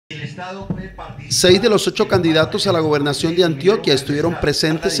6 de los 8 candidatos a la gobernación de Antioquia estuvieron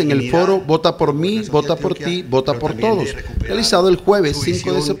presentes en el foro Vota por mí, vota por ti, vota por todos, realizado el jueves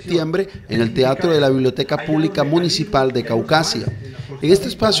 5 de septiembre en el Teatro de la Biblioteca Pública Municipal de Caucasia. En este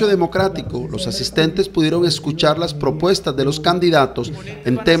espacio democrático, los asistentes pudieron escuchar las propuestas de los candidatos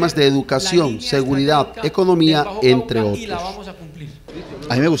en temas de educación, seguridad, economía, entre otros.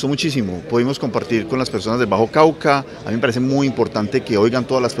 A mí me gustó muchísimo, pudimos compartir con las personas del Bajo Cauca. A mí me parece muy importante que oigan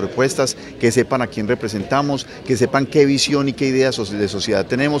todas las propuestas, que sepan a quién representamos, que sepan qué visión y qué ideas de sociedad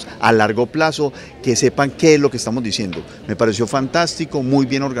tenemos a largo plazo, que sepan qué es lo que estamos diciendo. Me pareció fantástico, muy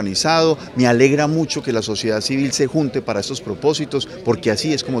bien organizado, me alegra mucho que la sociedad civil se junte para estos propósitos, porque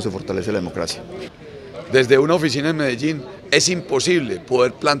así es como se fortalece la democracia. Desde una oficina en Medellín es imposible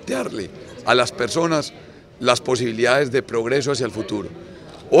poder plantearle a las personas las posibilidades de progreso hacia el futuro.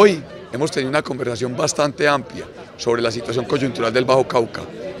 Hoy hemos tenido una conversación bastante amplia sobre la situación coyuntural del Bajo Cauca.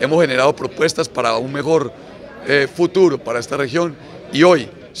 Hemos generado propuestas para un mejor futuro para esta región y hoy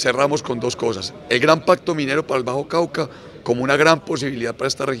cerramos con 2 cosas. El gran pacto minero para el Bajo Cauca como una gran posibilidad para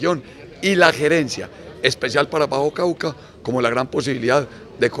esta región y la gerencia especial para Bajo Cauca como la gran posibilidad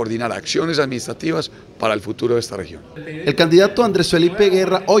de coordinar acciones administrativas para el futuro de esta región. El candidato Andrés Felipe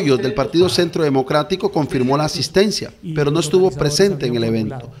Guerra Hoyos del Partido Centro Democrático confirmó la asistencia, pero no estuvo presente en el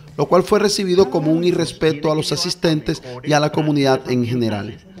evento, lo cual fue recibido como un irrespeto a los asistentes y a la comunidad en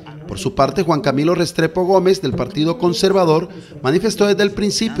general. Por su parte, Juan Camilo Restrepo Gómez, del Partido Conservador, manifestó desde el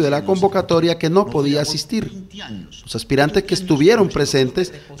principio de la convocatoria que no podía asistir. Los aspirantes que estuvieron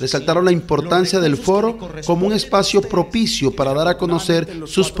presentes resaltaron la importancia del foro como un espacio propicio para dar a conocer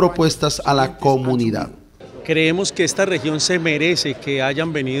sus propuestas a la comunidad. Creemos que esta región se merece que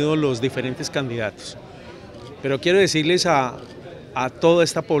hayan venido los diferentes candidatos, pero quiero decirles a toda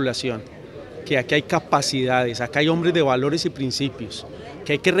esta población que aquí hay capacidades, acá hay hombres de valores y principios,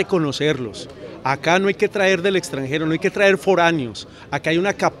 que hay que reconocerlos. Acá no hay que traer del extranjero, no hay que traer foráneos, acá hay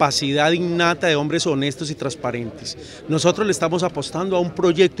una capacidad innata de hombres honestos y transparentes. Nosotros le estamos apostando a un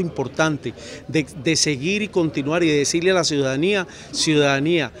proyecto importante de seguir y continuar y de decirle a la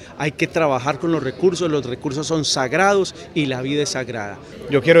ciudadanía, hay que trabajar con los recursos son sagrados y la vida es sagrada.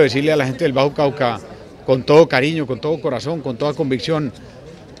 Yo quiero decirle a la gente del Bajo Cauca, con todo cariño, con todo corazón, con toda convicción,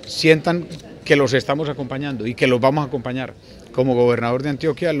 sientan que los estamos acompañando y que los vamos a acompañar. Como gobernador de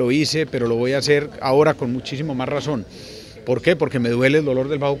Antioquia lo hice, pero lo voy a hacer ahora con muchísimo más razón. ¿Por qué? Porque me duele el dolor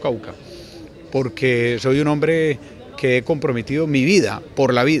del Bajo Cauca, porque soy un hombre que he comprometido mi vida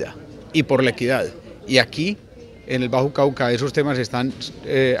por la vida y por la equidad. Y aquí, en el Bajo Cauca, esos temas están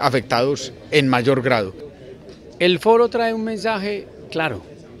afectados en mayor grado. El foro trae un mensaje claro.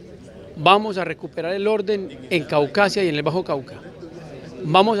 Vamos a recuperar el orden en Caucasia y en el Bajo Cauca.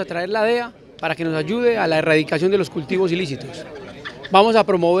 Vamos a traer la DEA para que nos ayude a la erradicación de los cultivos ilícitos. Vamos a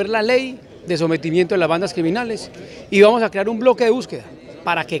promover la ley de sometimiento de las bandas criminales y vamos a crear un bloque de búsqueda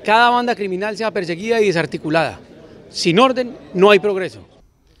para que cada banda criminal sea perseguida y desarticulada. Sin orden no hay progreso.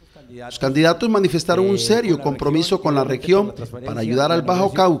 Los candidatos manifestaron un serio compromiso con la región para ayudar al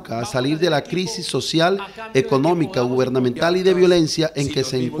Bajo Cauca a salir de la crisis social, económica, gubernamental y de violencia en que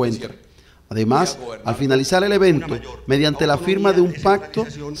se encuentra. Además, al finalizar el evento, mediante la firma de un pacto,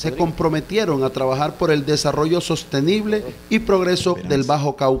 se comprometieron a trabajar por el desarrollo sostenible y progreso del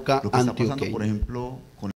Bajo Cauca antioqueño.